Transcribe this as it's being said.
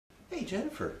Hey,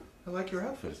 Jennifer, I like your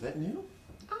outfit. Is that new?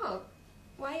 Oh,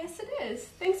 why yes it is.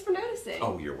 Thanks for noticing.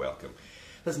 Oh, you're welcome.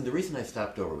 Listen, the reason I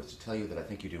stopped over was to tell you that I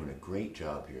think you're doing a great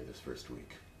job here this first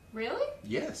week. Really?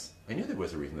 Yes, I knew there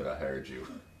was a reason that I hired you.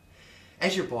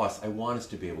 As your boss, I want us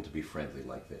to be able to be friendly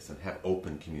like this and have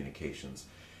open communications.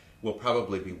 We'll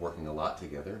probably be working a lot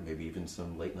together, maybe even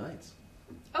some late nights.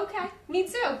 Okay, me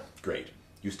too. Great.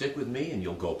 You stick with me and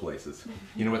you'll go places.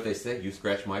 You know what they say? You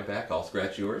scratch my back, I'll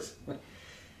scratch yours.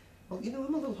 Well, you know,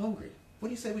 I'm a little hungry. What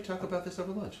do you say we talk about this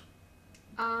over lunch?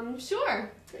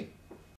 Sure. Great.